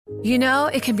You know,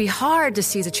 it can be hard to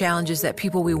see the challenges that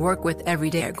people we work with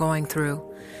every day are going through.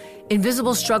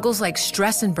 Invisible struggles like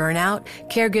stress and burnout,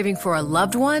 caregiving for a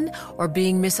loved one, or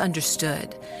being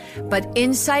misunderstood. But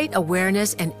insight,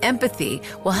 awareness, and empathy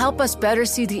will help us better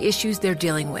see the issues they're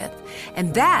dealing with.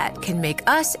 And that can make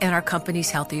us and our companies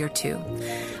healthier too.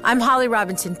 I'm Holly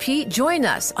Robinson Peete. Join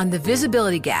us on The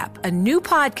Visibility Gap, a new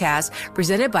podcast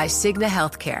presented by Cigna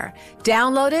Healthcare.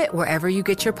 Download it wherever you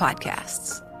get your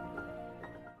podcasts.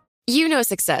 You know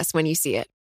success when you see it.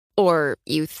 Or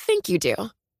you think you do.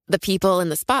 The people in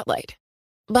the spotlight.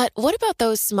 But what about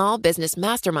those small business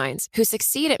masterminds who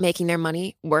succeed at making their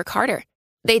money work harder?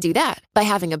 They do that by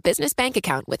having a business bank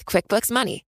account with QuickBooks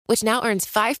Money, which now earns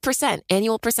 5%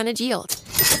 annual percentage yield.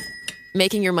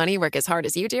 Making your money work as hard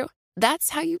as you do?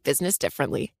 That's how you business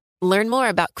differently. Learn more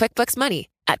about QuickBooks Money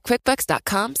at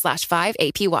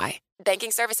quickbooks.com/5APY.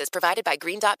 Banking services provided by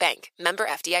Green Dot Bank. Member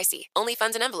FDIC. Only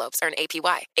funds and envelopes earn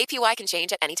APY. APY can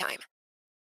change at any time.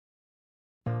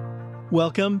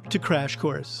 Welcome to Crash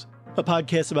Course, a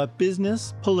podcast about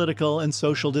business, political, and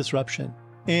social disruption,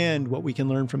 and what we can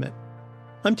learn from it.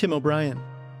 I'm Tim O'Brien.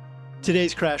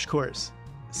 Today's Crash Course,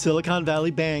 Silicon Valley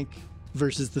Bank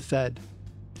versus the Fed.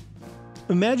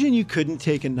 Imagine you couldn't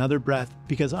take another breath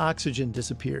because oxygen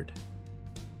disappeared.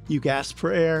 You gasp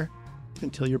for air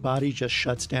until your body just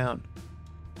shuts down.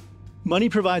 Money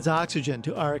provides oxygen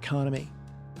to our economy.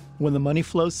 When the money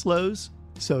flow slows,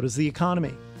 so does the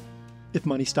economy. If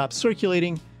money stops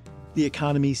circulating, the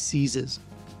economy seizes.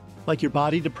 Like your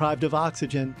body deprived of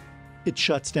oxygen, it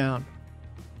shuts down.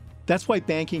 That's why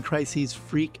banking crises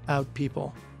freak out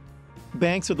people.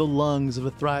 Banks are the lungs of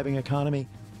a thriving economy,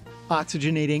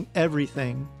 oxygenating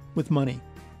everything with money.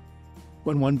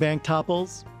 When one bank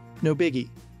topples, no biggie.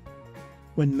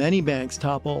 When many banks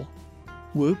topple,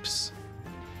 whoops.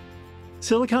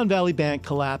 Silicon Valley Bank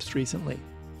collapsed recently,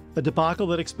 a debacle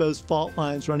that exposed fault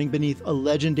lines running beneath a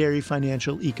legendary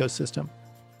financial ecosystem.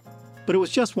 But it was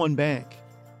just one bank.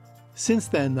 Since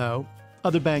then, though,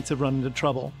 other banks have run into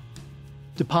trouble.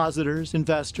 Depositors,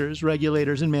 investors,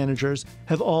 regulators, and managers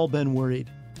have all been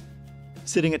worried.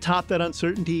 Sitting atop that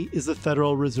uncertainty is the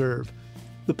Federal Reserve,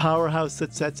 the powerhouse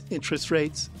that sets interest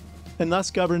rates and thus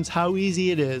governs how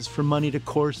easy it is for money to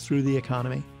course through the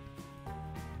economy.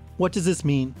 What does this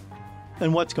mean,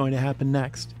 and what's going to happen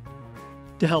next?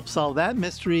 To help solve that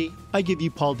mystery, I give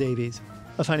you Paul Davies,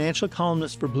 a financial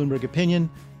columnist for Bloomberg Opinion,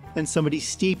 and somebody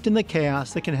steeped in the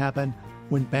chaos that can happen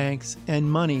when banks and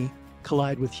money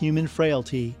collide with human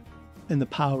frailty and the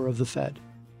power of the Fed.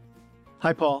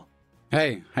 Hi, Paul.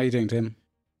 Hey, how you doing, Tim?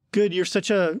 Good. You're such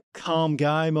a calm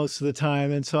guy most of the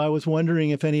time, and so I was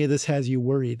wondering if any of this has you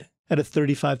worried at a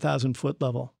 35,000-foot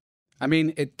level. I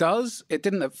mean, it does. It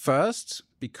didn't at first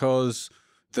because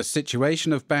the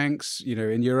situation of banks,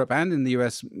 in Europe and in the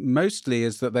US mostly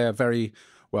is that they are very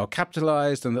well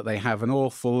capitalized and that they have an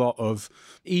awful lot of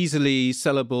easily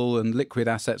sellable and liquid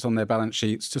assets on their balance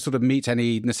sheets to sort of meet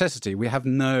any necessity. We have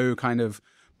no kind of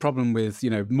problem with,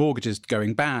 mortgages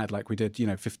going bad like we did,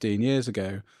 15 years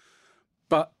ago.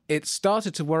 But it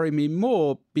started to worry me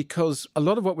more because a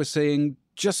lot of what we're seeing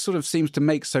just sort of seems to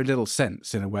make so little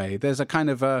sense in a way. There's a kind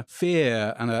of a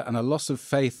fear and a loss of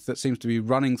faith that seems to be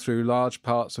running through large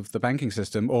parts of the banking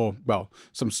system, or, well,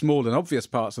 some small and obvious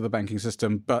parts of the banking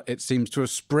system, but it seems to have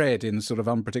spread in sort of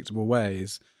unpredictable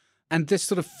ways. And this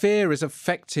sort of fear is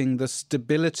affecting the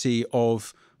stability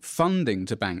of funding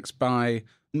to banks by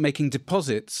making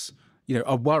deposits,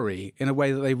 a worry in a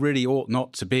way that they really ought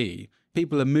not to be.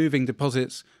 People are moving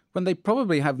deposits when they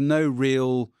probably have no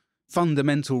real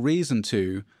fundamental reason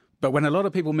to, but when a lot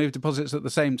of people move deposits at the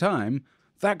same time,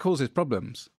 that causes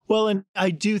problems. Well, and I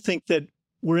do think that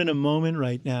we're in a moment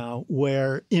right now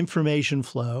where information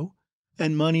flow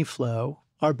and money flow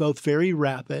are both very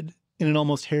rapid in an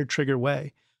almost hair-trigger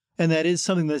way. And that is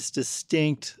something that's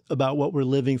distinct about what we're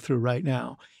living through right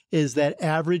now, is that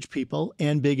average people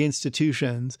and big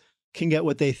institutions can get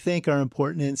what they think are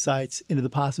important insights into the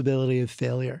possibility of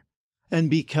failure. And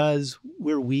because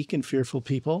we're weak and fearful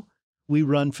people, we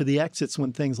run for the exits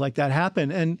when things like that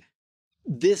happen. And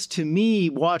this, to me,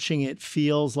 watching it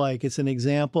feels like it's an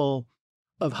example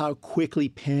of how quickly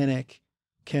panic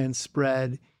can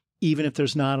spread, even if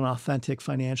there's not an authentic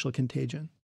financial contagion.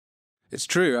 It's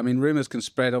true. I mean, rumors can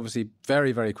spread obviously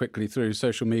very, very quickly through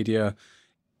social media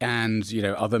and,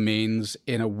 other means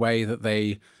in a way that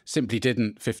they simply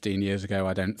didn't 15 years ago,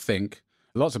 I don't think.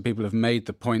 Lots of people have made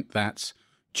the point that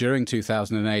during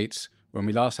 2008, when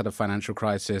we last had a financial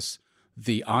crisis,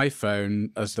 the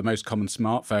iPhone, as the most common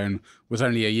smartphone, was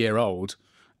only a year old,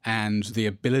 and the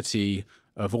ability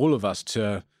of all of us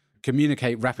to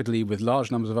communicate rapidly with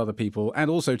large numbers of other people and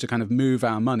also to kind of move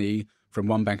our money from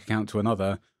one bank account to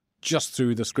another just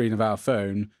through the screen of our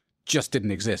phone just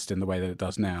didn't exist in the way that it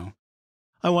does now.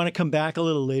 I want to come back a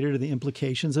little later to the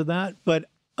implications of that, but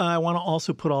I want to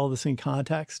also put all of this in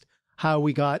context, how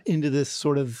we got into this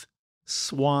sort of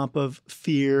swamp of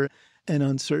fear and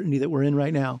uncertainty that we're in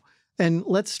right now. And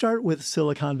let's start with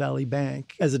Silicon Valley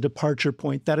Bank as a departure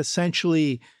point. That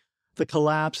essentially, the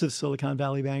collapse of Silicon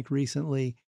Valley Bank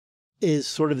recently is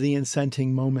sort of the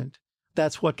incenting moment.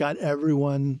 That's what got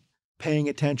everyone paying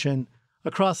attention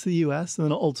across the US and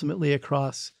then ultimately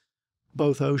across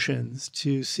both oceans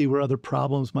to see where other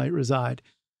problems might reside.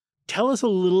 Tell us a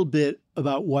little bit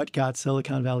about what got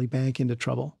Silicon Valley Bank into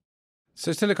trouble.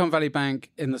 So Silicon Valley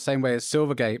Bank, in the same way as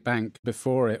Silvergate Bank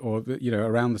before it, or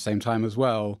around the same time as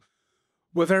well,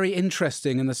 were very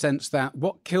interesting in the sense that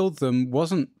what killed them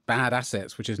wasn't bad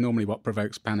assets, which is normally what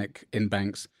provokes panic in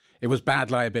banks. It was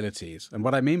bad liabilities. And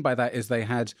what I mean by that is they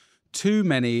had too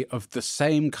many of the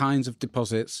same kinds of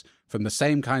deposits from the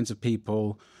same kinds of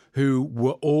people who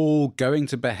were all going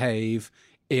to behave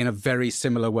in a very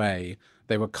similar way.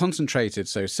 They were concentrated,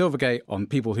 so Silvergate, on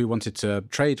people who wanted to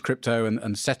trade crypto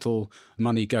and settle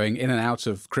money going in and out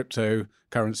of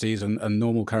cryptocurrencies and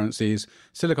normal currencies.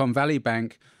 Silicon Valley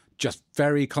Bank just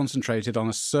very concentrated on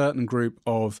a certain group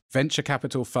of venture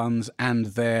capital funds and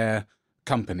their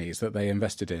companies that they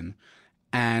invested in.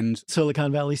 And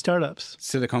Silicon Valley startups.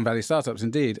 Silicon Valley startups,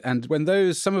 indeed. And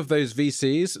when some of those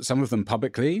VCs, some of them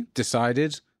publicly,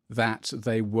 decided that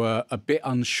they were a bit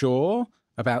unsure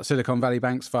about Silicon Valley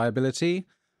Bank's viability,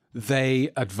 they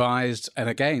advised, and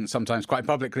again, sometimes quite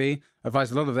publicly,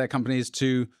 advised a lot of their companies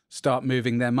to start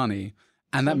moving their money.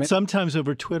 And that sometimes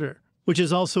over Twitter, which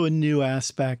is also a new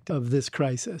aspect of this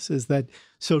crisis, is that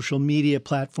social media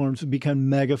platforms have become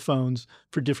megaphones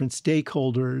for different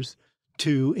stakeholders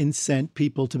to incent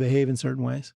people to behave in certain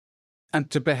ways.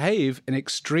 And to behave in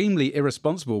extremely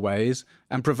irresponsible ways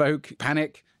and provoke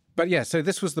panic. But yeah, so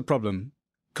this was the problem.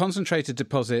 Concentrated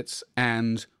deposits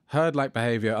and herd-like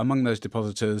behavior among those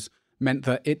depositors meant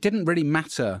that it didn't really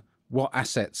matter what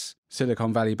assets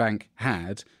Silicon Valley Bank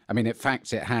had. I mean, in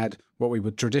fact, it had what we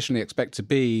would traditionally expect to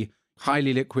be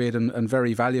highly liquid and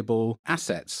very valuable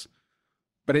assets.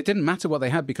 But it didn't matter what they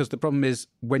had, because the problem is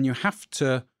when you have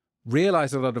to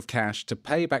realize a lot of cash to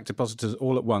pay back depositors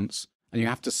all at once, and you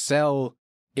have to sell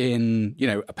in,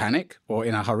 a panic or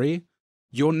in a hurry,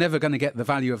 you're never going to get the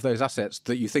value of those assets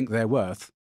that you think they're worth.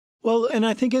 Well, and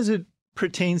I think as it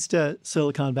pertains to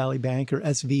Silicon Valley Bank, or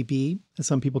SVB, as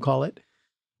some people call it,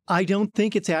 I don't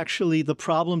think it's actually, the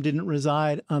problem didn't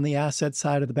reside on the asset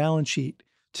side of the balance sheet.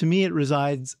 To me, it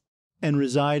resides and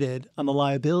resided on the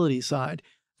liability side.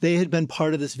 They had been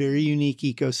part of this very unique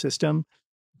ecosystem,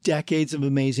 decades of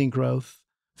amazing growth,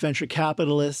 venture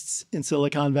capitalists in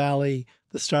Silicon Valley,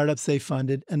 the startups they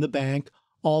funded, and the bank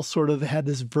all sort of had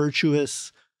this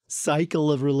virtuous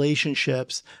cycle of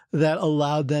relationships that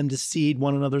allowed them to seed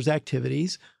one another's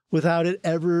activities without it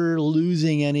ever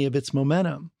losing any of its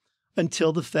momentum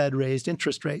until the Fed raised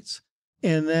interest rates.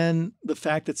 And then the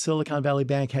fact that Silicon Valley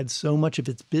Bank had so much of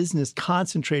its business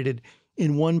concentrated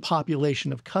in one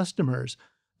population of customers,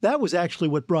 that was actually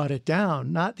what brought it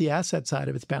down, not the asset side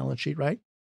of its balance sheet, right?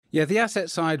 Yeah, the asset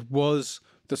side was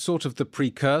the sort of the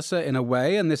precursor in a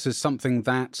way, and this is something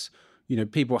that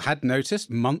people had noticed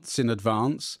months in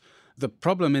advance. The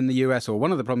problem in the US, or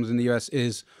one of the problems in the US,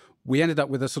 is we ended up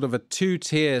with a sort of a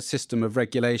two-tier system of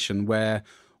regulation where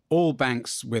all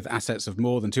banks with assets of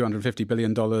more than $250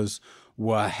 billion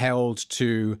were held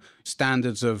to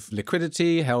standards of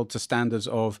liquidity, held to standards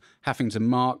of having to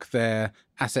mark their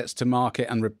assets to market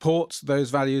and report those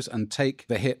values and take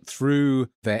the hit through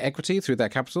their equity, through their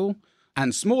capital.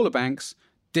 And smaller banks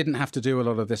didn't have to do a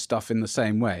lot of this stuff in the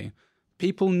same way.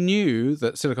 People knew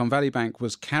that Silicon Valley Bank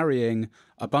was carrying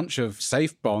a bunch of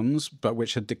safe bonds, but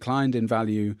which had declined in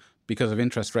value because of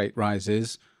interest rate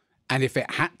rises. And if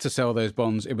it had to sell those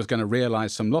bonds, it was going to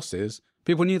realize some losses.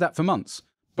 People knew that for months.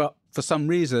 But for some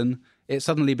reason, it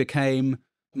suddenly became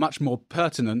much more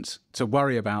pertinent to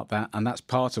worry about that. And that's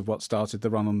part of what started the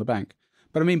run on the bank.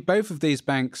 But I mean, both of these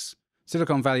banks,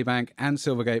 Silicon Valley Bank and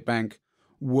Silvergate Bank,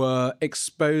 were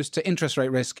exposed to interest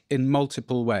rate risk in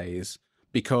multiple ways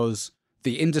because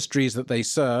the industries that they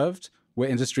served were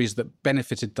industries that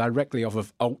benefited directly off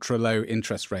of ultra-low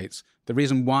interest rates. The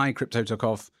reason why crypto took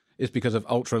off is because of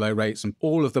ultra-low rates and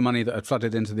all of the money that had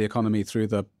flooded into the economy through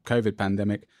the COVID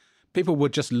pandemic. People were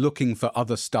just looking for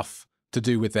other stuff to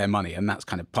do with their money, and that's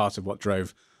kind of part of what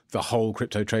drove the whole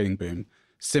crypto trading boom.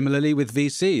 Similarly with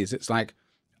VCs, it's like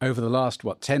over the last,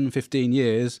 10, 15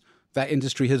 years, that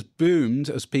industry has boomed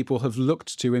as people have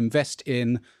looked to invest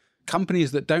in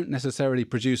companies that don't necessarily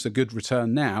produce a good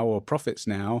return now or profits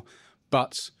now,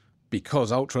 but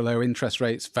because ultra low interest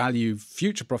rates value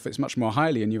future profits much more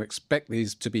highly, and you expect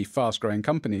these to be fast growing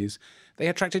companies, they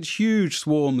attracted huge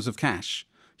swarms of cash,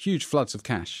 huge floods of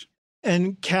cash.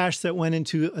 And cash that went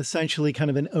into essentially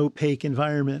kind of an opaque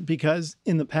environment, because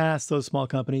in the past, those small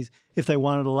companies, if they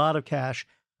wanted a lot of cash,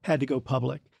 had to go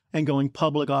public. And going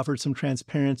public offered some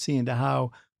transparency into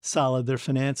how solid their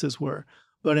finances were.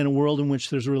 But in a world in which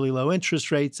there's really low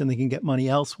interest rates and they can get money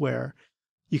elsewhere,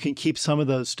 you can keep some of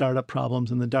those startup problems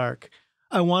in the dark.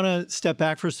 I want to step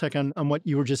back for a second on what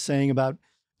you were just saying about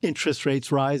interest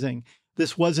rates rising.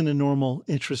 This wasn't a normal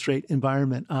interest rate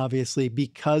environment, obviously,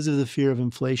 because of the fear of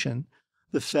inflation.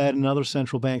 The Fed and other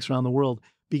central banks around the world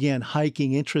began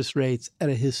hiking interest rates at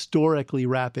a historically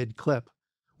rapid clip.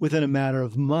 Within a matter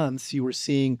of months, you were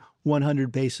seeing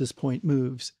 100 basis point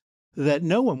moves that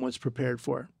no one was prepared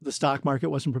for. The stock market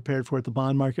wasn't prepared for it. The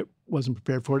bond market wasn't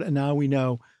prepared for it. And now we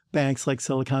know banks like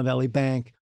Silicon Valley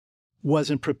Bank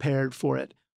wasn't prepared for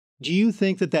it. Do you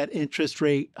think that that interest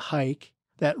rate hike,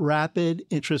 that rapid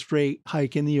interest rate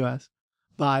hike in the U.S.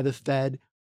 by the Fed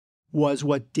was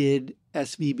what did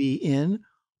SVB in?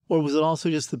 Or was it also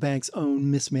just the bank's own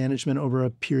mismanagement over a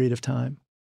period of time?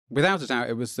 Without a doubt,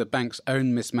 it was the bank's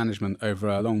own mismanagement over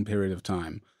a long period of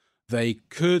time. They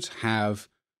could have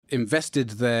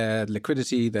invested their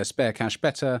liquidity, their spare cash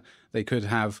better. They could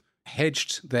have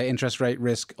hedged their interest rate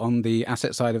risk on the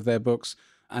asset side of their books.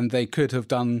 And they could have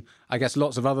done, I guess,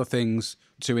 lots of other things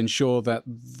to ensure that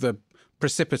the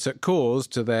precipitate cause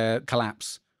to their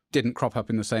collapse didn't crop up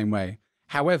in the same way.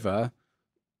 However,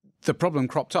 the problem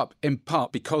cropped up in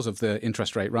part because of the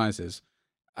interest rate rises.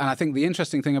 And I think the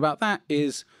interesting thing about that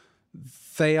is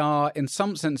they are, in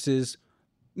some senses,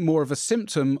 more of a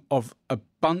symptom of a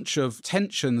bunch of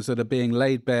tensions that are being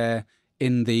laid bare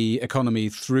in the economy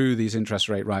through these interest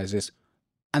rate rises.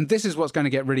 And this is what's going to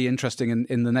get really interesting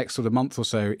in the next sort of month or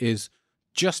so, is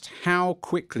just how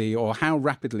quickly or how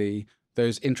rapidly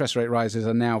those interest rate rises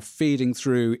are now feeding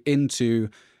through into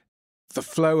the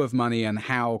flow of money and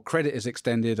how credit is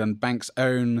extended and banks'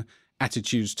 own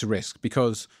attitudes to risk.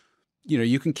 Because, you know,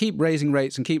 you can keep raising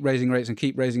rates and keep raising rates and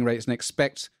keep raising rates and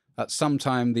expect at some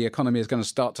time the economy is going to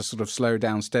start to sort of slow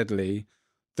down steadily.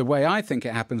 The way I think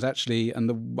it happens actually,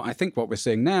 and I think what we're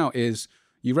seeing now is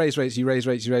you raise rates, you raise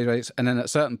rates, you raise rates, and then at a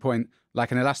certain point,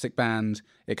 like an elastic band,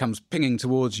 it comes pinging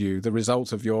towards you, the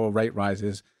result of your rate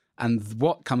rises. And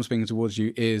what comes pinging towards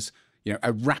you is, you know,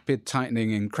 a rapid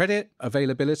tightening in credit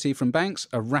availability from banks,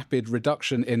 a rapid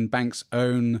reduction in banks'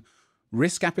 own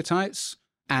risk appetites,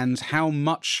 and how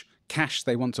much cash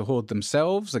they want to hoard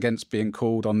themselves against being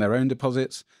called on their own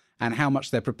deposits, and how much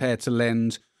they're prepared to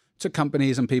lend to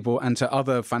companies and people and to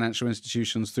other financial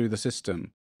institutions through the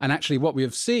system. And actually what we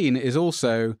have seen is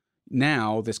also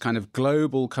now this kind of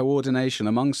global coordination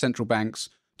among central banks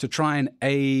to try and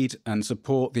aid and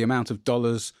support the amount of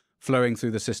dollars flowing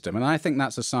through the system. And I think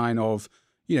that's a sign of,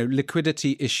 you know,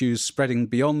 liquidity issues spreading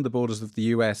beyond the borders of the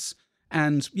US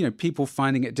and, you know, people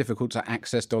finding it difficult to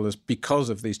access dollars because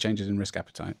of these changes in risk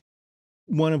appetite.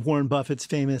 One of Warren Buffett's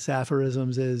famous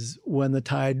aphorisms is, when the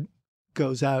tide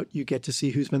goes out, you get to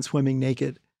see who's been swimming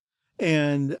naked.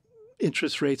 And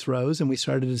interest rates rose, and we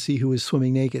started to see who was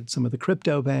swimming naked. Some of the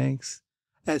crypto banks,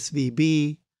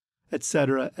 SVB, et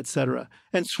cetera, et cetera.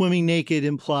 And swimming naked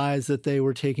implies that they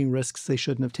were taking risks they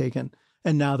shouldn't have taken,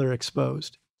 and now they're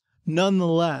exposed.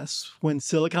 Nonetheless, when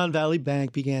Silicon Valley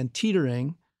Bank began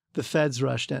teetering, the feds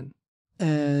rushed in.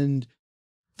 And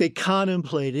they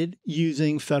contemplated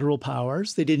using federal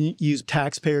powers. They didn't use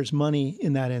taxpayers' money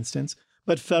in that instance,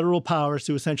 but federal powers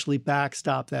to essentially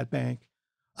backstop that bank.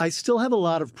 I still have a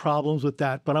lot of problems with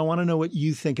that, but I want to know what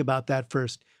you think about that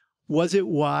first. Was it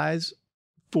wise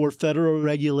for federal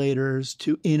regulators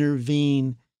to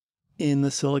intervene in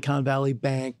the Silicon Valley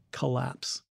Bank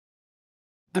collapse?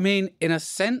 I mean, in a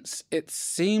sense, it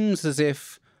seems as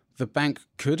if the bank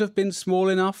could have been small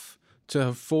enough to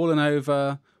have fallen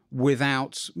over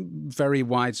without very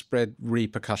widespread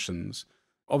repercussions.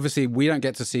 Obviously, we don't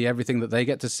get to see everything that they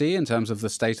get to see in terms of the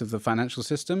state of the financial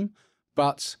system,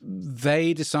 but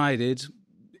they decided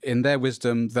in their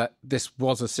wisdom that this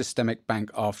was a systemic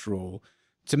bank after all.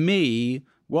 To me,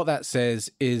 what that says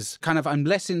is kind of, I'm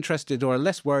less interested or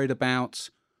less worried about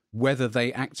whether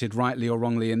they acted rightly or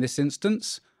wrongly in this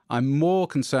instance. I'm more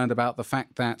concerned about the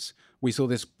fact that we saw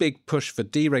this big push for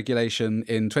deregulation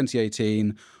in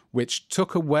 2018, which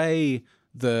took away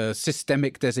the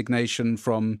systemic designation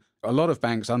from a lot of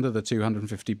banks under the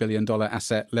 $250 billion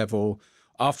asset level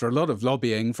after a lot of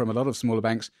lobbying from a lot of smaller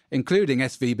banks, including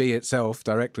SVB itself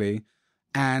directly.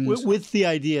 And with the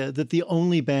idea that the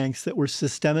only banks that were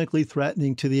systemically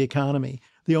threatening to the economy,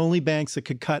 the only banks that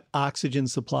could cut oxygen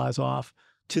supplies off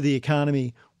to the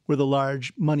economy, were the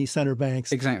large money center banks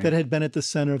that had been at the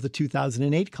center of the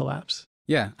 2008 collapse.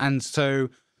 Yeah. And so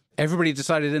everybody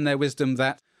decided in their wisdom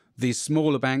that these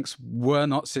smaller banks were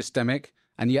not systemic.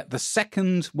 And yet the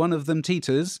second one of them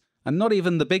teeters, and not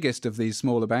even the biggest of these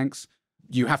smaller banks,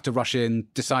 you have to rush in,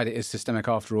 decide it is systemic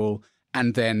after all,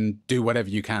 and then do whatever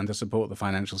you can to support the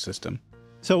financial system.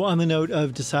 So on the note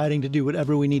of deciding to do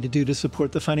whatever we need to do to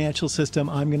support the financial system,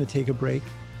 I'm going to take a break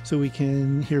so we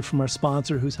can hear from our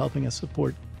sponsor who's helping us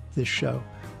support this show.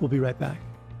 We'll be right back.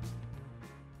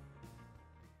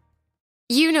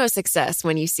 You know success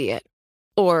when you see it.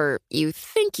 Or you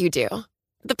think you do.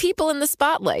 The people in the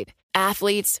spotlight,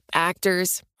 athletes,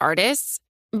 actors, artists.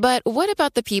 But what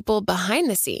about the people behind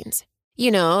the scenes?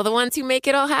 You know, the ones who make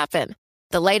it all happen.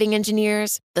 The lighting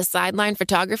engineers, the sideline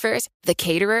photographers, the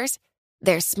caterers.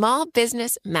 They're small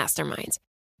business masterminds.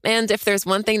 And if there's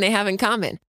one thing they have in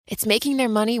common, it's making their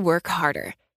money work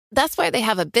harder. That's why they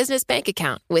have a business bank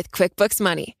account with QuickBooks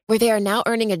Money, where they are now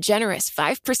earning a generous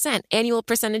 5% annual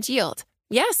percentage yield.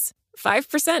 Yes,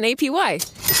 5%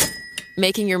 APY.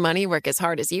 Making your money work as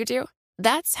hard as you do?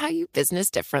 That's how you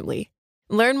business differently.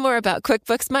 Learn more about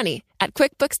QuickBooks Money at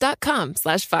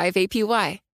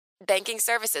quickbooks.com/5APY. Banking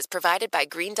services provided by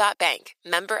Green Dot Bank,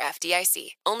 member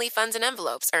FDIC. Only funds and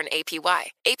envelopes earn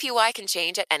APY. APY can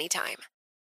change at any time.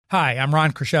 Hi, I'm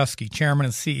Ron Kraszewski, Chairman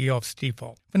and CEO of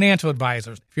Stifel. Financial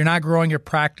advisors, if you're not growing your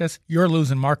practice, you're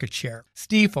losing market share.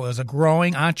 Stifel is a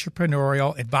growing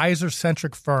entrepreneurial,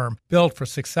 advisor-centric firm built for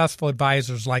successful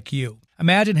advisors like you.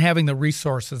 Imagine having the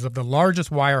resources of the largest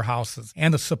wirehouses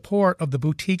and the support of the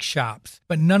boutique shops,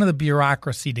 but none of the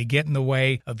bureaucracy to get in the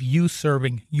way of you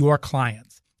serving your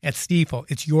clients. At Stifel,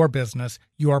 it's your business,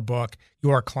 your book,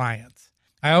 your clients.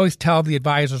 I always tell the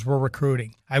advisors we're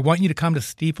recruiting, I want you to come to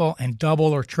Stifel and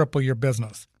double or triple your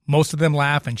business. Most of them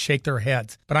laugh and shake their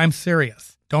heads, but I'm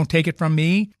serious. Don't take it from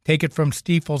me. Take it from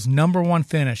Stifel's #1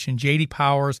 finish in J.D.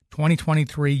 Power's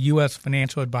 2023 U.S.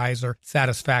 Financial Advisor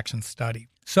Satisfaction Study.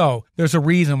 So there's a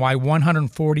reason why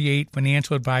 148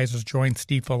 financial advisors joined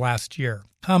Stifel last year.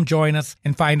 Come join us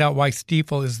and find out why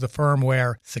Stifel is the firm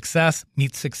where success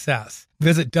meets success.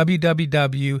 Visit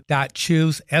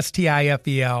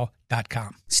www.choosestifel.com.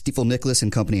 Stifel Nicholas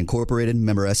and Company Incorporated,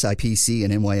 member SIPC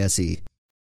and NYSE.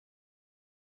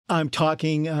 I'm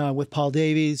talking with Paul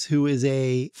Davies, who is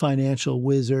a financial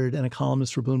wizard and a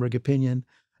columnist for Bloomberg Opinion,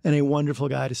 and a wonderful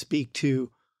guy to speak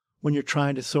to when you're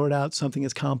trying to sort out something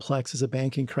as complex as a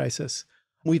banking crisis.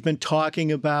 We've been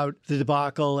talking about the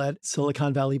debacle at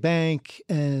Silicon Valley Bank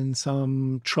and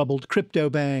some troubled crypto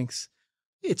banks.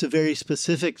 It's a very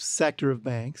specific sector of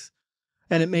banks.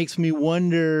 And it makes me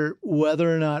wonder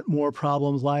whether or not more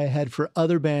problems lie ahead for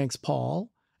other banks, Paul,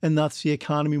 and thus the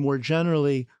economy more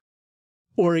generally.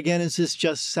 Or again, is this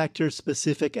just sector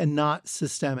specific and not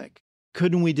systemic?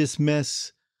 Couldn't we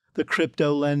dismiss the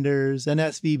crypto lenders and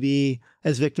SVB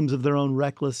as victims of their own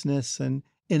recklessness and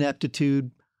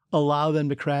ineptitude, allow them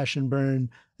to crash and burn,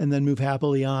 and then move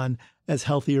happily on as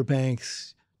healthier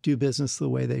banks do business the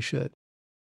way they should?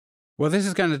 Well, this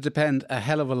is going to depend a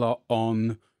hell of a lot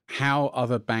on how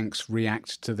other banks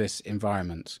react to this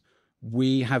environment.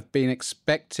 We have been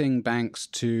expecting banks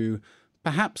to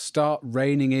perhaps start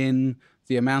reining in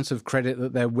the amount of credit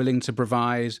that they're willing to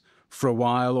provide for a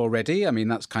while already. I mean,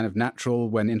 that's kind of natural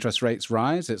when interest rates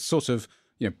rise. It's sort of,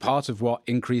 part of what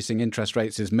increasing interest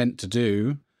rates is meant to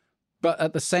do. But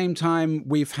at the same time,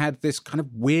 we've had this kind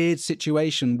of weird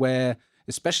situation where,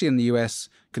 especially in the US,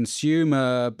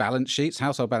 consumer balance sheets,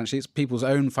 household balance sheets, people's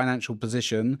own financial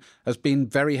position has been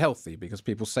very healthy because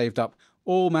people saved up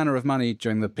all manner of money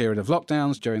during the period of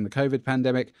lockdowns, during the COVID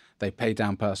pandemic. They paid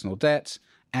down personal debt.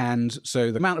 And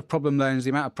so the amount of problem loans, the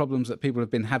amount of problems that people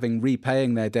have been having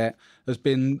repaying their debt has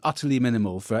been utterly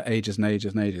minimal for ages and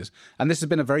ages and ages. And this has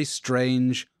been a very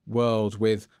strange world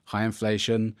with high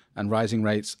inflation and rising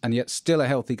rates, and yet still a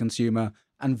healthy consumer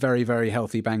and very, very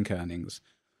healthy bank earnings.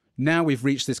 Now we've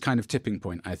reached this kind of tipping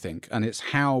point, I think, and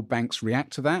it's how banks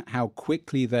react to that, how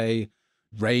quickly they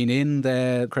rein in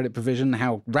their credit provision,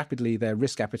 how rapidly their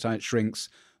risk appetite shrinks,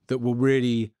 that will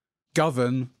really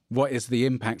govern what is the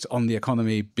impact on the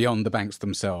economy beyond the banks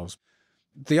themselves.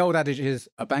 The old adage is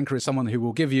a banker is someone who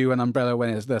will give you an umbrella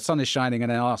when the sun is shining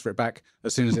and then ask for it back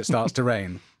as soon as it starts to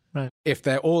rain. Right. If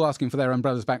they're all asking for their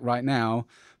umbrellas back right now,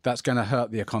 that's going to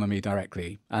hurt the economy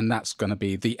directly. And that's going to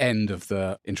be the end of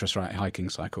the interest rate hiking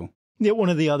cycle. Yeah, one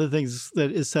of the other things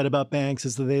that is said about banks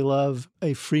is that they love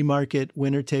a free market,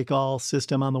 winner-take-all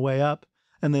system on the way up,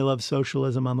 and they love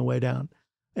socialism on the way down.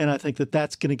 And I think that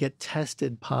that's going to get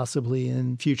tested possibly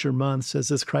in future months as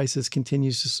this crisis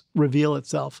continues to reveal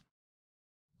itself.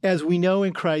 As we know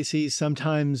in crises,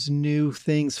 sometimes new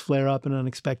things flare up in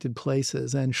unexpected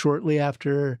places. And shortly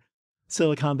after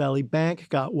Silicon Valley Bank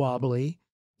got wobbly,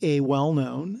 a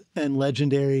well-known and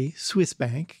legendary Swiss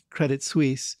bank, Credit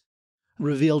Suisse,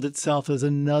 revealed itself as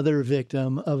another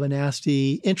victim of a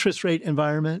nasty interest rate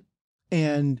environment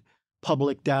and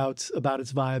public doubts about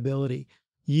its viability.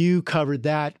 You covered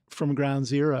that from ground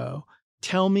zero.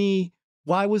 Tell me,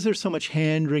 why was there so much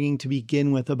hand-wringing to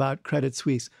begin with about Credit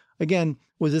Suisse? Again,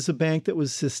 was this a bank that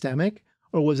was systemic,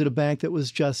 or was it a bank that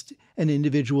was just an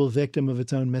individual victim of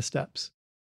its own missteps?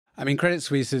 I mean, Credit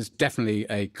Suisse is definitely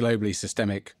a globally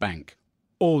systemic bank.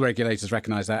 All regulators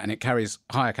recognize that, and it carries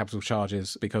higher capital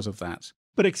charges because of that.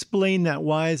 But explain that.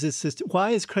 Why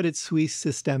is Credit Suisse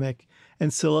systemic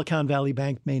and Silicon Valley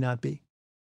Bank may not be?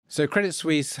 So Credit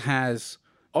Suisse has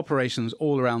operations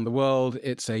all around the world.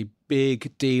 It's a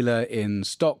big dealer in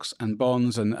stocks and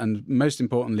bonds and most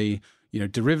importantly,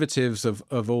 derivatives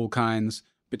of all kinds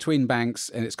between banks.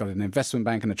 And it's got an investment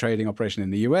bank and a trading operation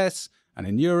in the US and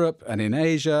in Europe and in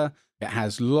Asia. It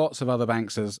has lots of other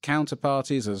banks as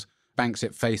counterparties, as banks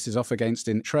it faces off against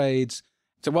in trades.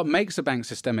 So what makes a bank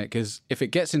systemic is if it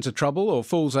gets into trouble or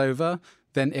falls over,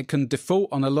 then it can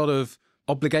default on a lot of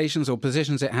obligations or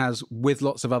positions it has with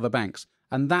lots of other banks.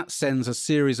 And that sends a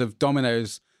series of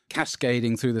dominoes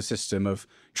cascading through the system of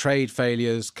trade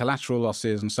failures, collateral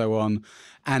losses, and so on.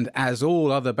 And as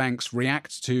all other banks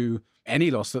react to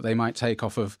any loss that they might take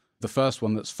off of the first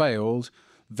one that's failed,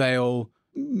 they'll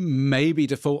maybe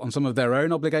default on some of their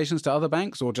own obligations to other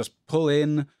banks or just pull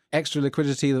in extra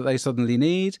liquidity that they suddenly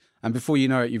need. And before you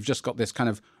know it, you've just got this kind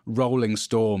of rolling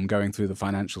storm going through the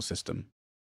financial system.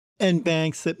 And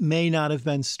banks that may not have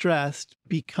been stressed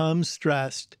become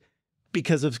stressed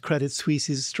because of Credit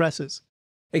Suisse's stresses.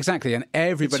 Exactly. And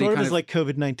everybody It is like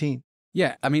COVID-19.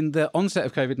 Yeah. I mean, the onset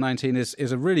of COVID-19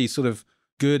 is a really sort of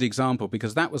good example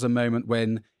because that was a moment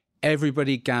when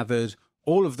everybody gathered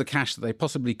all of the cash that they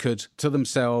possibly could to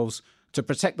themselves to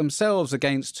protect themselves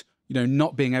against,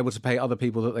 not being able to pay other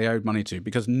people that they owed money to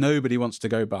because nobody wants to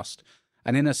go bust.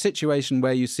 And in a situation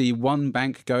where you see one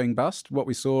bank going bust, what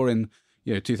we saw in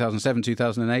 2007,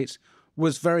 2008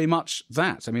 was very much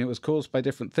that. I mean, it was caused by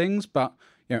different things, but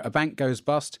a bank goes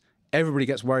bust, everybody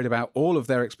gets worried about all of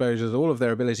their exposures, all of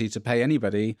their ability to pay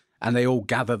anybody, and they all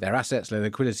gather their assets, their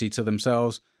liquidity to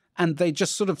themselves, and they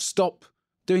just sort of stop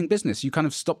doing business. You kind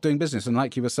of stop doing business. And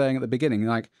like you were saying at the beginning,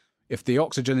 like if the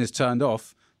oxygen is turned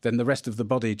off, then the rest of the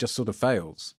body just sort of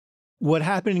fails. What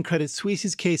happened in Credit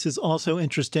Suisse's case is also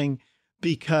interesting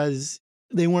because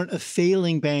they weren't a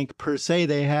failing bank per se.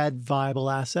 They had viable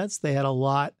assets. They had a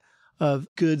lot of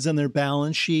goods on their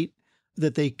balance sheet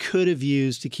that they could have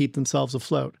used to keep themselves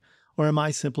afloat. Or am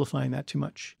I simplifying that too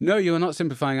much? No, you are not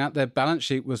simplifying that. Their balance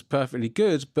sheet was perfectly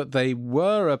good, but they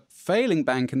were a failing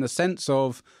bank in the sense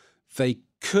of they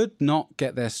could not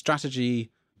get their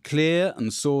strategy clear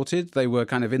and sorted. They were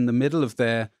kind of in the middle of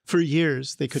their... For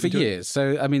years, they couldn't do it. For years.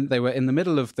 So, I mean, they were in the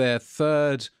middle of their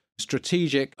third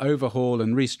strategic overhaul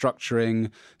and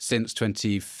restructuring since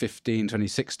 2015,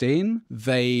 2016.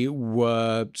 They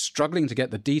were struggling to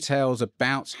get the details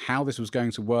about how this was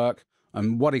going to work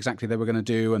and what exactly they were going to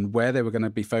do and where they were going to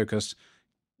be focused.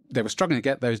 They were struggling to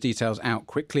get those details out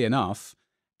quickly enough.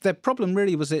 Their problem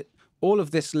really was that all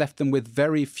of this left them with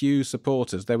very few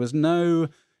supporters. There was no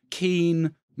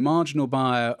keen marginal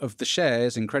buyer of the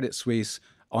shares in Credit Suisse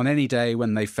on any day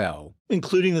when they fell.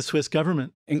 Including the Swiss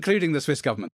government. Including the Swiss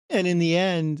government. And in the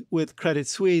end, with Credit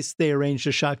Suisse, they arranged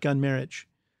a shotgun marriage.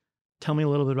 Tell me a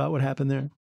little bit about what happened there.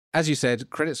 As you said,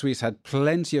 Credit Suisse had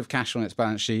plenty of cash on its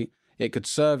balance sheet. It could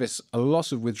service a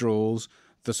lot of withdrawals.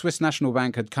 The Swiss National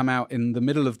Bank had come out in the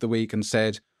middle of the week and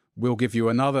said, we'll give you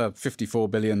another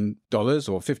 $54 billion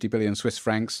or 50 billion Swiss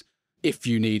francs if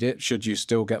you need it, should you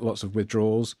still get lots of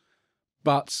withdrawals.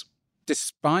 But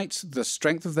despite the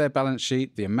strength of their balance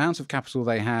sheet, the amount of capital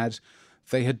they had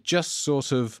just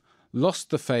sort of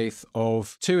lost the faith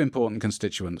of two important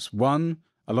constituents. One,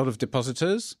 a lot of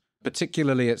depositors,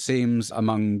 particularly it seems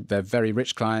among their very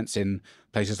rich clients in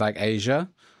places like Asia.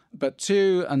 But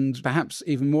two, and perhaps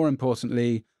even more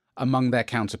importantly, among their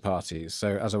counterparties.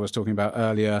 So as I was talking about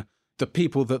earlier, the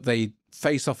people that they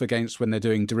face off against when they're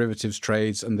doing derivatives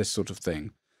trades and this sort of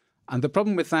thing. And the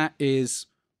problem with that is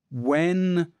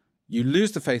when you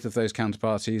lose the faith of those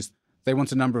counterparties, they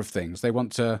want a number of things. They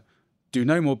want to do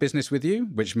no more business with you,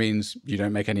 which means you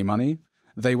don't make any money.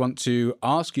 They want to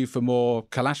ask you for more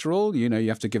collateral. You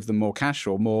have to give them more cash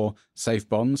or more safe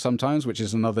bonds sometimes, which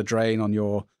is another drain on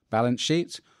your balance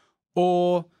sheet.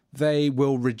 Or they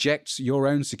will reject your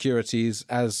own securities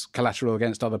as collateral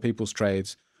against other people's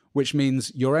trades, which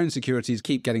means your own securities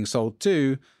keep getting sold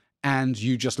too, and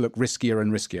you just look riskier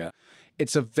and riskier.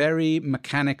 It's a very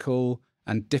mechanical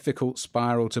and difficult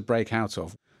spiral to break out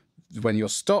of. When your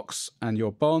stocks and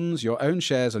your bonds, your own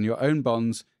shares and your own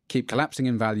bonds keep collapsing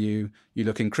in value, you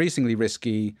look increasingly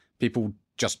risky. People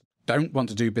just don't want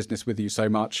to do business with you so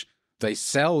much. They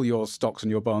sell your stocks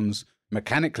and your bonds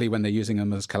mechanically when they're using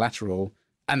them as collateral.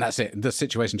 And that's it. The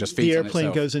situation just feeds on itself. The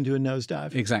airplane goes into a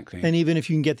nosedive. Exactly. And even if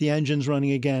you can get the engines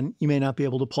running again, you may not be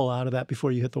able to pull out of that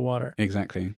before you hit the water.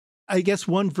 Exactly. I guess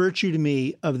one virtue to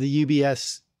me of the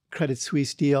UBS Credit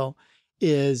Suisse deal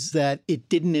is that it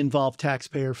didn't involve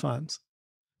taxpayer funds.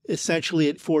 Essentially,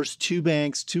 it forced two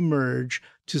banks to merge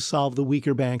to solve the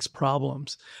weaker banks'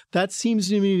 problems. That seems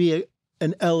to me to be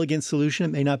an elegant solution.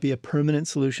 It may not be a permanent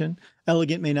solution.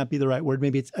 Elegant may not be the right word.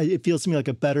 Maybe it feels to me like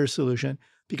a better solution.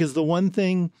 Because the one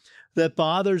thing that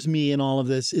bothers me in all of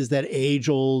this is that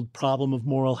age-old problem of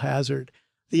moral hazard.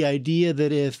 The idea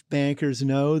that if bankers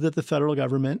know that the federal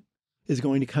government is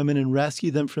going to come in and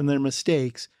rescue them from their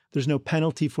mistakes, there's no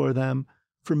penalty for them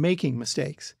for making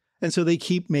mistakes. And so they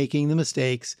keep making the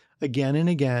mistakes again and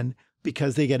again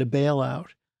because they get a bailout.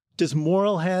 Does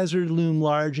moral hazard loom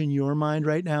large in your mind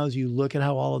right now as you look at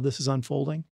how all of this is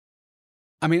unfolding?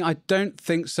 I mean, I don't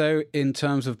think so in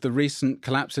terms of the recent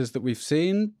collapses that we've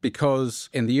seen, because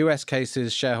in the US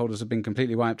cases, shareholders have been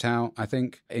completely wiped out. I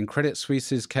think in Credit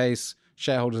Suisse's case,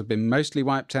 shareholders have been mostly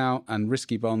wiped out and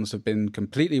risky bonds have been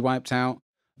completely wiped out.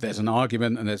 There's an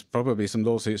argument, and there's probably some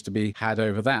lawsuits to be had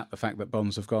over that, the fact that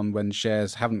bonds have gone when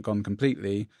shares haven't gone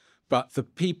completely. But the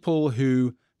people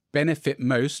who benefit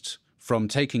most from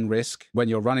taking risk when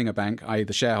you're running a bank, i.e.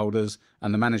 the shareholders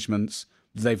and the managements,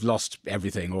 they've lost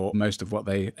everything or most of what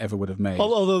they ever would have made.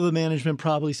 Although the management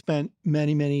probably spent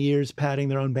many, many years padding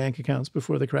their own bank accounts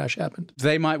before the crash happened.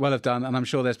 They might well have done, and I'm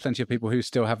sure there's plenty of people who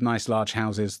still have nice large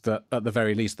houses that at the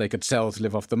very least they could sell to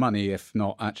live off the money, if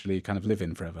not actually kind of live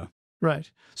in forever.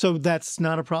 Right. So that's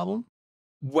not a problem?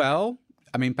 Well,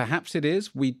 I mean, perhaps it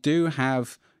is. We do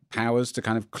have powers to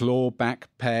kind of claw back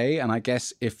pay, and I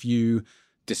guess if you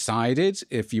decided,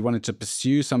 if you wanted to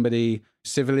pursue somebody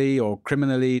civilly or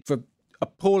criminally for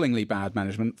appallingly bad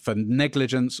management, for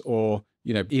negligence or,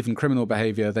 even criminal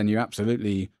behavior, then you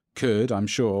absolutely could, I'm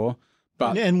sure.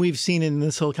 But and we've seen in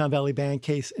the Silicon Valley Bank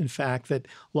case, in fact, that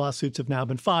lawsuits have now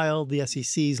been filed. The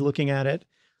SEC is looking at it.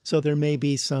 So there may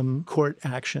be some court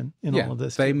action in all of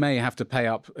this. They may have to pay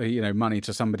up, money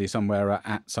to somebody somewhere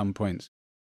at some point.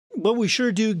 But we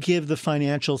sure do give the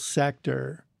financial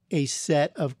sector a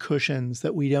set of cushions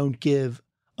that we don't give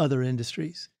other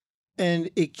industries.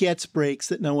 And it gets breaks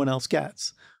that no one else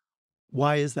gets.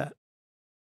 Why is that?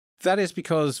 That is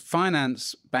because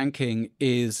finance banking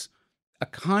is a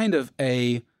kind of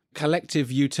a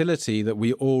collective utility that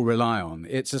we all rely on.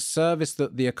 It's a service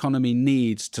that the economy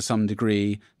needs to some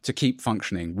degree to keep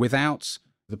functioning. Without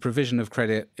the provision of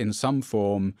credit in some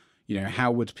form,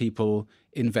 how would people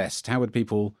invest? How would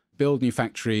people build new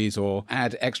factories or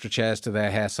add extra chairs to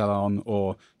their hair salon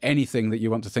or anything that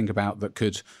you want to think about that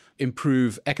could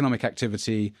improve economic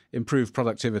activity, improve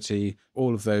productivity,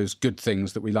 all of those good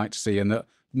things that we like to see and that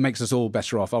makes us all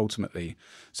better off ultimately.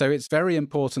 So it's very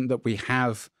important that we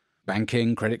have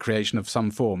banking, credit creation of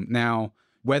some form. Now,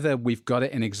 whether we've got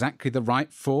it in exactly the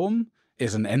right form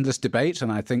is an endless debate,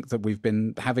 and I think that we've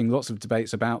been having lots of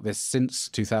debates about this since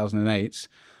 2008,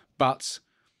 but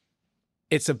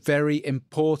it's a very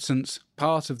important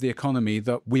part of the economy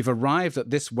that we've arrived at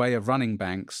this way of running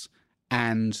banks,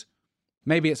 and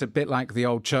maybe it's a bit like the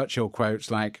old Churchill quotes,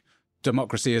 like,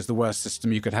 democracy is the worst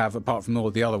system you could have apart from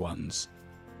all the other ones.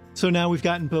 So now we've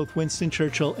gotten both Winston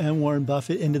Churchill and Warren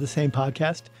Buffett into the same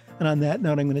podcast. And on that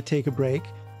note, I'm going to take a break.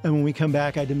 And when we come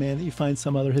back, I demand that you find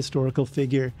some other historical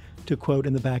figure to quote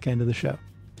in the back end of the show.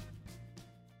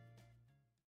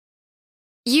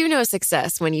 You know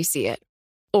success when you see it.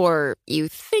 Or you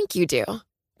think you do.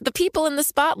 The people in the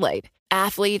spotlight.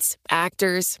 Athletes,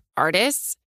 actors,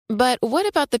 artists. But what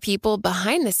about the people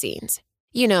behind the scenes?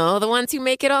 You know, the ones who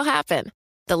make it all happen.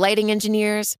 The lighting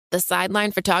engineers, the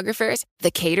sideline photographers,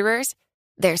 the caterers.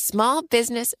 They're small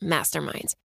business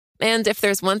masterminds. And if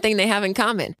there's one thing they have in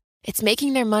common, it's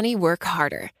making their money work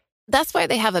harder. That's why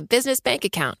they have a business bank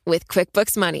account with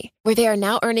QuickBooks Money, where they are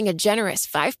now earning a generous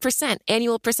 5%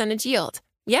 annual percentage yield.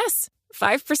 Yes,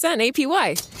 5%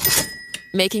 APY.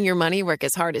 Making your money work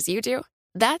as hard as you do?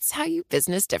 That's how you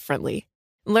business differently.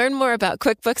 Learn more about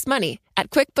QuickBooks Money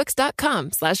at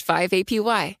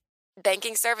quickbooks.com/5APY.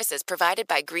 Banking services provided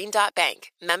by Green Dot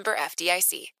Bank, member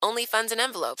FDIC. Only funds and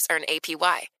envelopes earn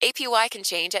APY. APY can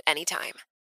change at any time.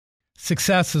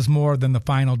 Success is more than the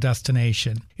final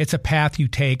destination. It's a path you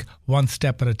take one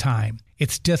step at a time.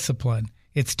 It's discipline.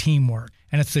 It's teamwork.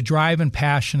 And it's the drive and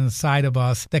passion inside of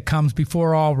us that comes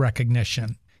before all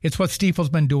recognition. It's what Stifel's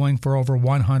been doing for over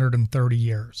 130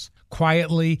 years.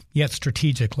 Quietly, yet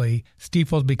strategically,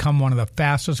 Stifel's become one of the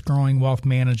fastest growing wealth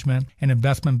management and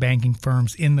investment banking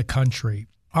firms in the country.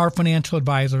 Our financial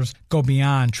advisors go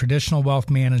beyond traditional wealth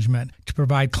management to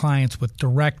provide clients with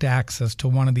direct access to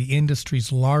one of the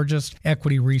industry's largest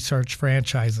equity research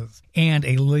franchises and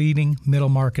a leading middle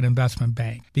market investment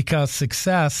bank. Because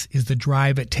success is the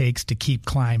drive it takes to keep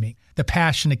climbing, the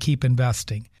passion to keep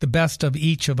investing, the best of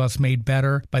each of us made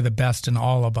better by the best in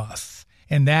all of us.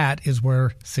 And that is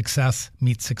where success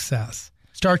meets success.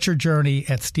 Start your journey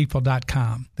at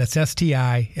Stifel.com. That's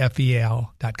Stifel.com.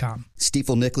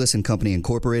 Stifel Nicholas and Company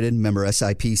Incorporated, member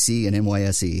SIPC and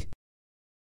NYSE.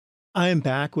 I am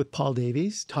back with Paul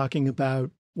Davies talking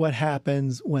about what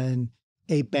happens when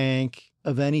a bank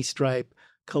of any stripe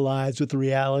collides with the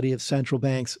reality of central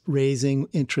banks raising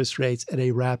interest rates at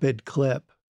a rapid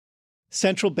clip.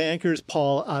 Central bankers,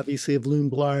 Paul, obviously have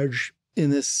loomed large in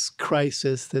this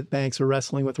crisis that banks are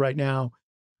wrestling with right now,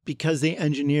 because they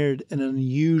engineered an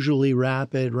unusually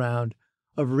rapid round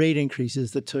of rate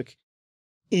increases that took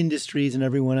industries and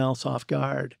everyone else off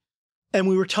guard. And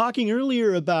we were talking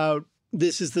earlier about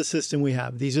this is the system we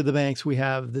have. These are the banks we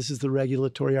have. This is the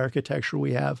regulatory architecture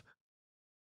we have.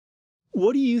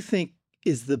 What do you think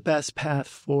is the best path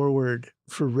forward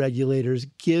for regulators,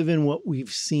 given what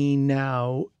we've seen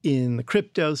now in the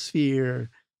crypto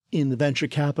sphere, in the venture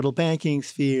capital banking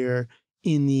sphere,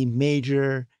 in the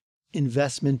major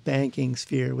investment banking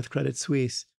sphere with Credit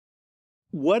Suisse?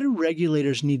 What do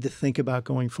regulators need to think about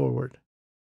going forward?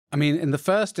 I mean, in the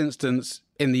first instance,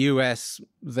 in the US,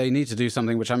 they need to do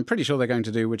something which I'm pretty sure they're going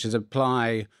to do, which is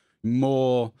apply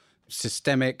more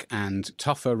systemic and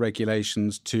tougher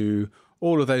regulations to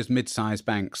all of those mid-sized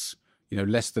banks,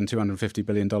 less than $250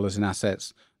 billion in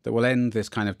assets, that will end this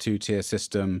kind of two-tier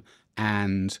system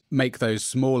and make those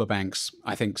smaller banks,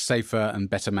 I think, safer and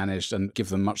better managed and give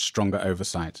them much stronger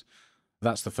oversight.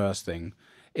 That's the first thing.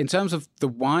 In terms of the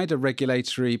wider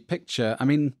regulatory picture, I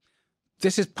mean,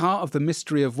 this is part of the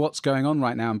mystery of what's going on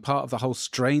right now, and part of the whole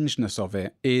strangeness of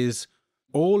it is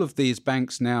all of these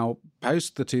banks now,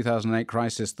 post the 2008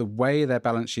 crisis, the way their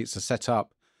balance sheets are set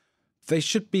up, they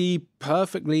should be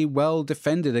perfectly well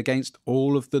defended against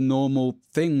all of the normal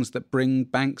things that bring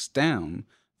banks down.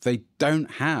 They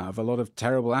don't have a lot of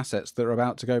terrible assets that are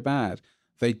about to go bad.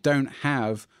 They don't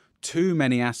have too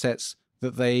many assets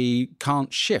that they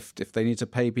can't shift if they need to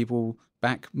pay people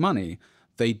back money.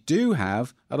 They do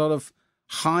have a lot of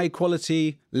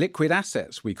high-quality liquid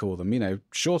assets, we call them,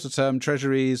 shorter-term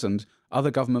treasuries and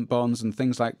other government bonds and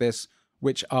things like this,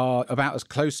 which are about as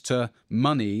close to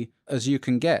money as you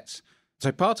can get.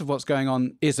 So part of what's going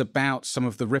on is about some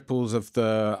of the ripples of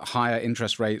the higher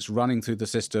interest rates running through the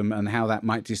system and how that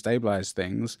might destabilize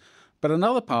things. But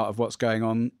another part of what's going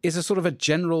on is a sort of a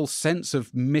general sense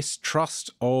of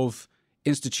mistrust of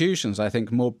institutions, I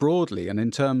think, more broadly, and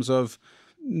in terms of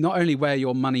not only where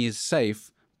your money is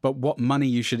safe, but what money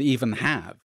you should even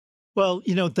have. Well,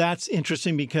 that's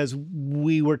interesting because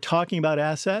we were talking about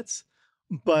assets,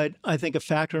 but I think a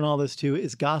factor in all this too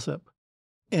is gossip.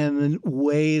 And the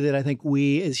way that I think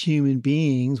we as human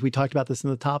beings, we talked about this in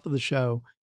the top of the show,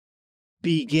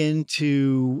 begin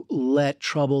to let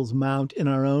troubles mount in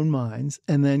our own minds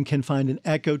and then can find an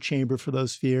echo chamber for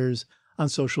those fears on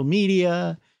social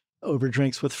media, over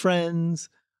drinks with friends,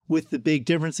 with the big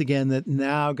difference again that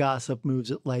now gossip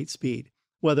moves at light speed,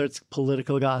 whether it's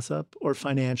political gossip or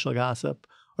financial gossip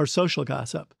or social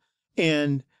gossip.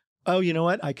 And, oh, you know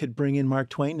what? I could bring in Mark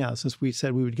Twain now since we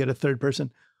said we would get a third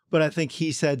person. But I think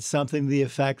he said something to the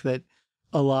effect that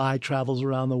a lie travels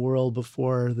around the world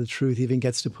before the truth even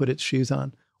gets to put its shoes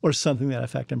on, or something to that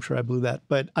effect. I'm sure I blew that.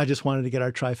 But I just wanted to get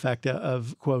our trifecta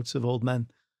of quotes of old men.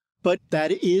 But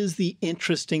that is the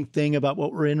interesting thing about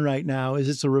what we're in right now, is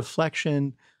it's a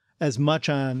reflection as much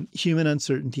on human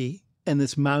uncertainty and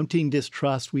this mounting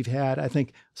distrust we've had. I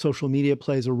think social media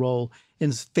plays a role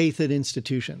in faith in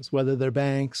institutions, whether they're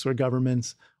banks or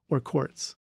governments or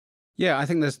courts. Yeah, I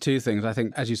think there's two things. I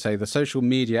think, as you say, the social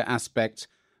media aspect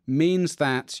means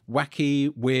that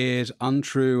wacky, weird,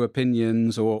 untrue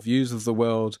opinions or views of the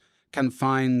world can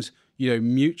find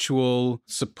mutual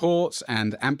support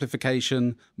and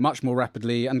amplification much more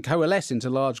rapidly and coalesce into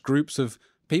large groups of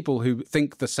people who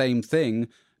think the same thing,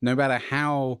 no matter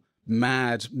how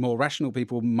mad, more rational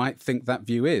people might think that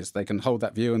view is. They can hold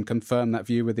that view and confirm that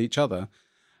view with each other.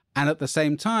 And at the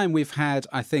same time, we've had,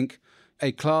 I think,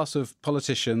 a class of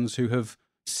politicians who have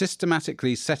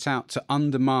systematically set out to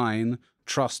undermine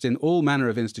trust in all manner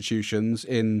of institutions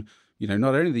in,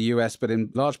 not only the US, but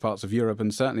in large parts of Europe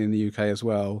and certainly in the UK as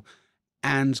well,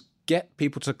 and get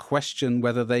people to question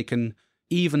whether they can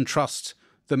even trust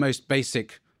the most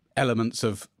basic elements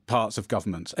of parts of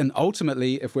government. And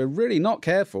ultimately, if we're really not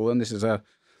careful, and this is a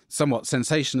somewhat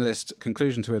sensationalist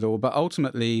conclusion to it all, but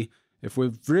ultimately, if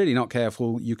we're really not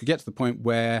careful, you could get to the point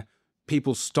where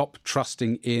people stop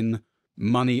trusting in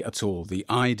money at all, the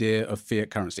idea of fiat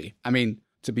currency. I mean,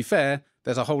 to be fair,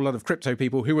 there's a whole lot of crypto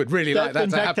people who would really like that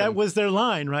to happen. In fact, that was their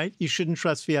line, right? You shouldn't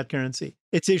trust fiat currency.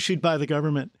 It's issued by the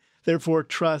government. Therefore,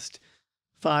 trust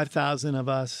 5,000 of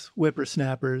us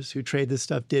whippersnappers who trade this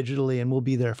stuff digitally, and we'll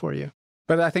be there for you.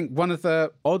 But I think one of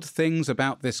the odd things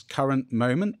about this current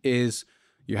moment is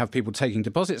you have people taking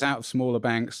deposits out of smaller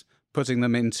banks, putting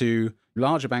them into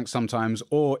larger banks sometimes,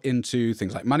 or into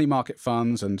things like money market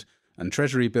funds and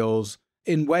treasury bills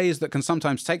in ways that can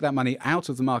sometimes take that money out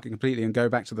of the market completely and go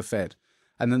back to the Fed.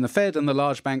 And then the Fed and the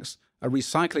large banks are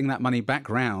recycling that money back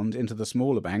round into the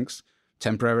smaller banks,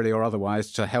 temporarily or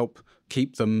otherwise, to help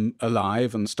keep them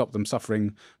alive and stop them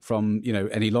suffering from,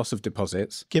 any loss of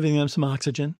deposits. Giving them some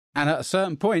oxygen. And at a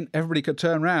certain point, everybody could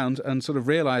turn around and sort of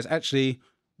realize, actually,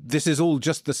 this is all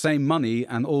just the same money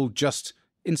and all just,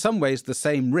 in some ways, the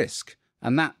same risk.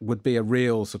 And that would be a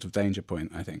real sort of danger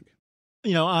point, I think.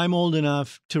 I'm old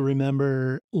enough to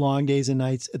remember long days and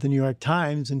nights at the New York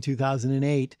Times in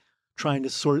 2008, trying to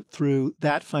sort through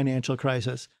that financial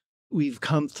crisis. We've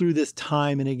come through this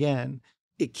time and again.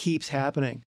 It keeps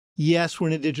happening. Yes, we're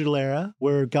in a digital era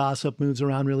where gossip moves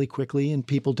around really quickly and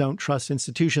people don't trust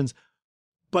institutions.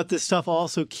 But this stuff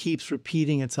also keeps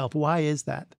repeating itself. Why is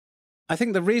that? I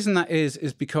think the reason that is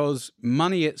because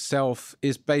money itself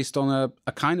is based on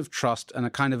a kind of trust and a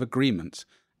kind of agreement.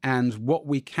 And what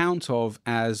we count of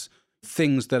as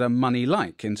things that are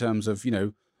money-like in terms of,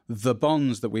 the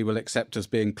bonds that we will accept as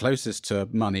being closest to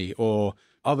money or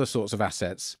other sorts of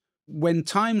assets. When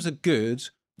times are good,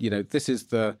 this is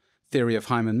the theory of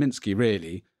Hyman Minsky,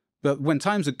 really. But when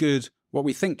times are good, what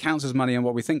we think counts as money and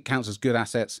what we think counts as good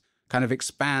assets kind of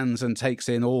expands and takes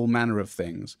in all manner of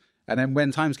things. And then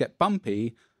when times get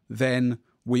bumpy, then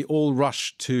we all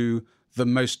rush to the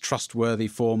most trustworthy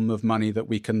form of money that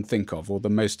we can think of, or the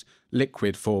most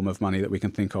liquid form of money that we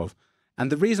can think of. And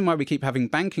the reason why we keep having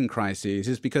banking crises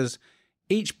is because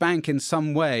each bank in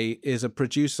some way is a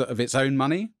producer of its own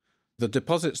money. The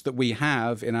deposits that we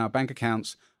have in our bank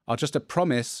accounts are just a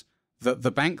promise that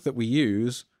the bank that we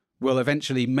use will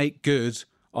eventually make good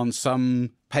on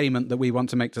some payment that we want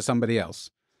to make to somebody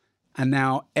else. And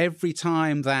now every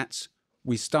time that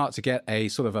we start to get a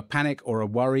sort of a panic or a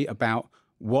worry about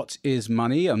what is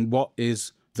money and what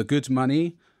is the good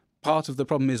money, part of the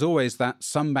problem is always that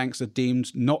some banks are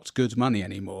deemed not good money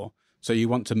anymore. So you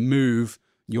want to move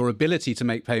your ability to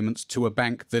make payments to a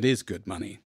bank that is good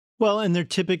money. Well, and they're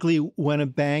typically, when a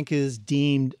bank is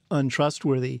deemed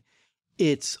untrustworthy,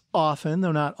 it's often,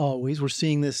 though not always, we're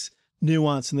seeing this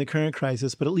nuance in the current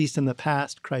crisis, but at least in the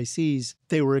past crises,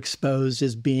 they were exposed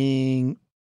as being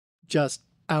just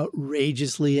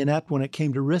outrageously inept when it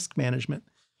came to risk management.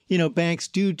 Banks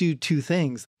do two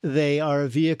things. They are a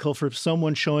vehicle for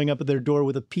someone showing up at their door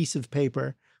with a piece of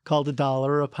paper called $1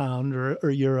 or £1 or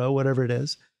euro, whatever it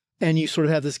is. And you sort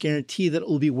of have this guarantee that it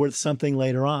will be worth something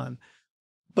later on.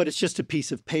 But it's just a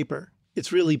piece of paper.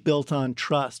 It's really built on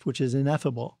trust, which is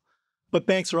ineffable. But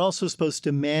banks are also supposed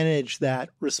to manage that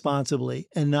responsibly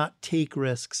and not take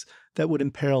risks that would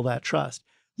imperil that trust.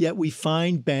 Yet we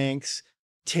find banks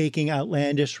taking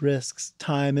outlandish risks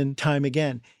time and time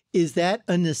again. Is that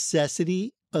a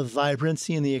necessity of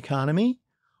vibrancy in the economy,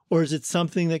 or is it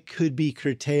something that could be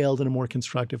curtailed in a more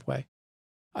constructive way?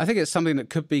 I think it's something that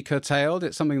could be curtailed.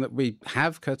 It's something that we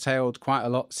have curtailed quite a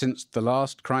lot since the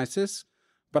last crisis.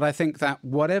 But I think that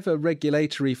whatever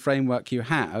regulatory framework you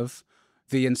have,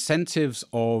 the incentives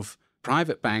of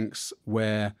private banks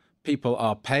where people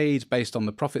are paid based on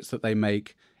the profits that they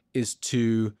make is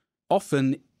to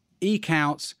often eke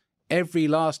out every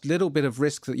last little bit of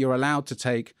risk that you're allowed to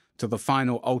take to the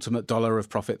final ultimate dollar of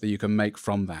profit that you can make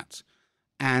from that.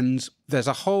 And there's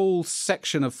a whole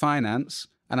section of finance,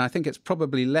 and I think it's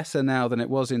probably lesser now than it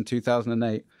was in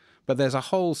 2008, but there's a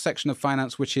whole section of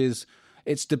finance which is,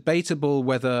 it's debatable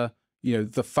whether,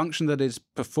 the function that it's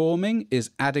performing is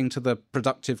adding to the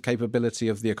productive capability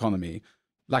of the economy.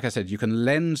 Like I said, you can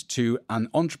lend to an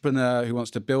entrepreneur who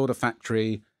wants to build a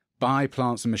factory, buy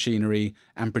plants and machinery,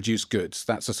 and produce goods.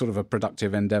 That's a sort of a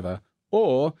productive endeavor.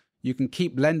 Or you can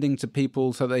keep lending to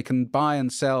people so they can buy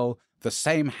and sell the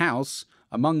same house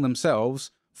among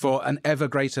themselves for an ever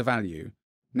greater value.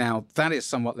 Now, that is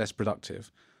somewhat less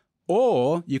productive.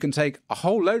 Or you can take a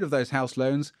whole load of those house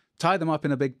loans, tie them up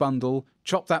in a big bundle,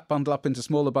 chop that bundle up into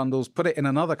smaller bundles, put it in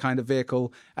another kind of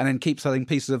vehicle, and then keep selling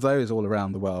pieces of those all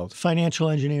around the world. Financial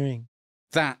engineering.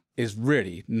 That is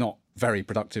really not very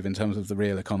productive in terms of the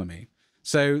real economy.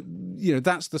 So,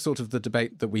 that's the sort of the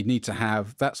debate that we need to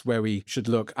have. That's where we should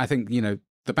look. I think,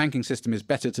 the banking system is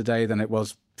better today than it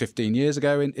was 15 years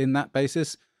ago in that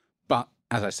basis. But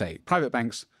as I say, private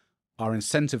banks are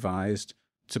incentivized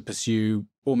to pursue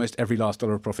almost every last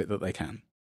dollar of profit that they can.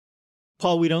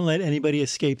 Paul, we don't let anybody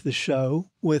escape the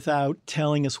show without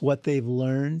telling us what they've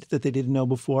learned that they didn't know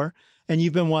before. And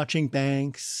you've been watching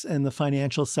banks and the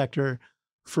financial sector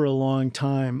for a long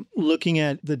time, looking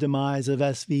at the demise of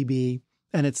SVB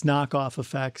and its knockoff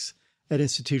effects at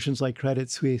institutions like Credit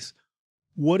Suisse.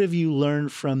 What have you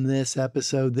learned from this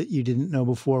episode that you didn't know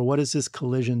before? What has this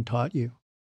collision taught you?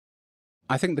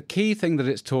 I think the key thing that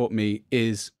it's taught me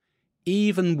is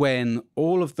even when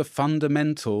all of the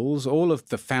fundamentals, all of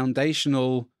the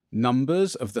foundational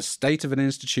numbers of the state of an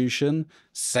institution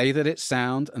say that it's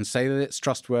sound and say that it's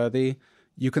trustworthy,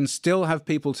 you can still have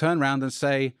people turn around and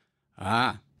say,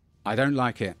 I don't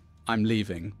like it. I'm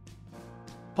leaving.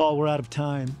 Paul, we're out of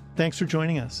time. Thanks for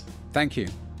joining us. Thank you.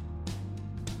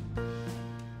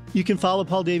 You can follow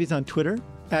Paul Davies on Twitter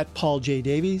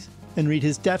 @PaulJDavies and read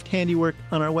his deft handiwork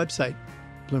on our website,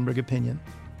 Bloomberg Opinion.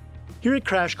 Here at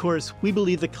Crash Course, we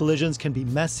believe that collisions can be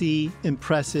messy,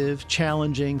 impressive,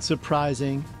 challenging,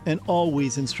 surprising, and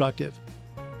always instructive.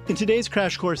 In today's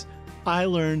Crash Course, I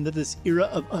learned that this era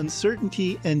of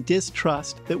uncertainty and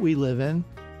distrust that we live in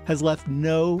has left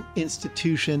no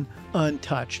institution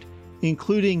untouched,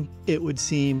 including, it would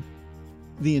seem,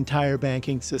 the entire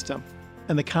banking system.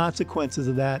 And the consequences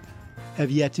of that have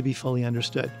yet to be fully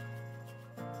understood.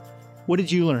 What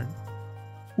did you learn?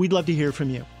 We'd love to hear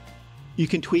from you. You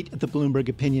can tweet at the Bloomberg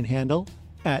Opinion handle,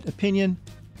 @opinion,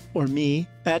 or me,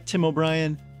 @Tim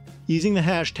O'Brien, using the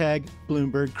hashtag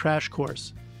Bloomberg Crash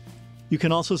Course. You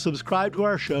can also subscribe to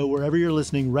our show wherever you're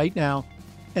listening right now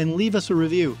and leave us a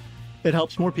review. It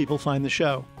helps more people find the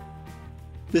show.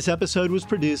 This episode was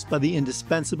produced by the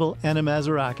indispensable Anna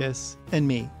Mazarakis and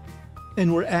me.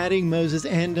 And we're adding Moses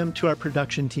Andam to our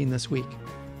production team this week.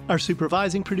 Our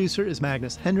supervising producer is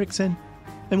Magnus Hendrickson,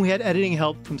 and we had editing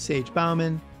help from Sage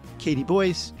Bauman, Katie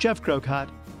Boyce, Jeff Krokot,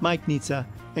 Mike Nitza,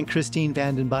 and Christine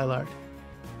Vanden Beilard.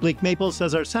 Blake Maples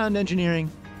does our sound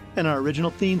engineering, and our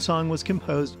original theme song was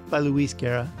composed by Luis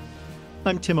Guerra.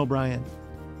 I'm Tim O'Brien.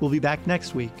 We'll be back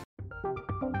next week.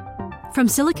 From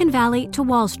Silicon Valley to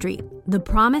Wall Street, the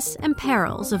promise and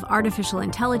perils of artificial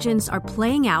intelligence are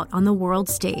playing out on the world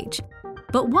stage.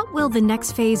 But what will the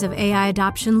next phase of AI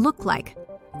adoption look like?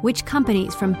 Which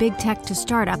companies, from big tech to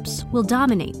startups, will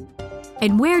dominate?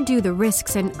 And where do the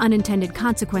risks and unintended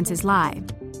consequences lie?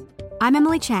 I'm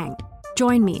Emily Chang.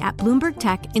 Join me at Bloomberg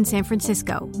Tech in San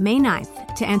Francisco, May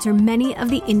 9th, to answer many of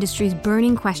the industry's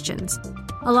burning questions,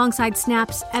 alongside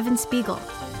Snap's Evan Spiegel,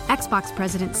 Xbox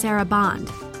President Sarah Bond,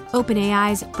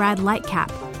 OpenAI's Brad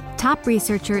Lightcap, top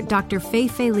researcher Dr.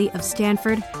 Fei-Fei Li of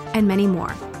Stanford, and many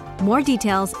more. More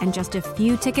details and just a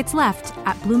few tickets left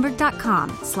at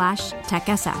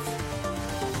Bloomberg.com/TechSF.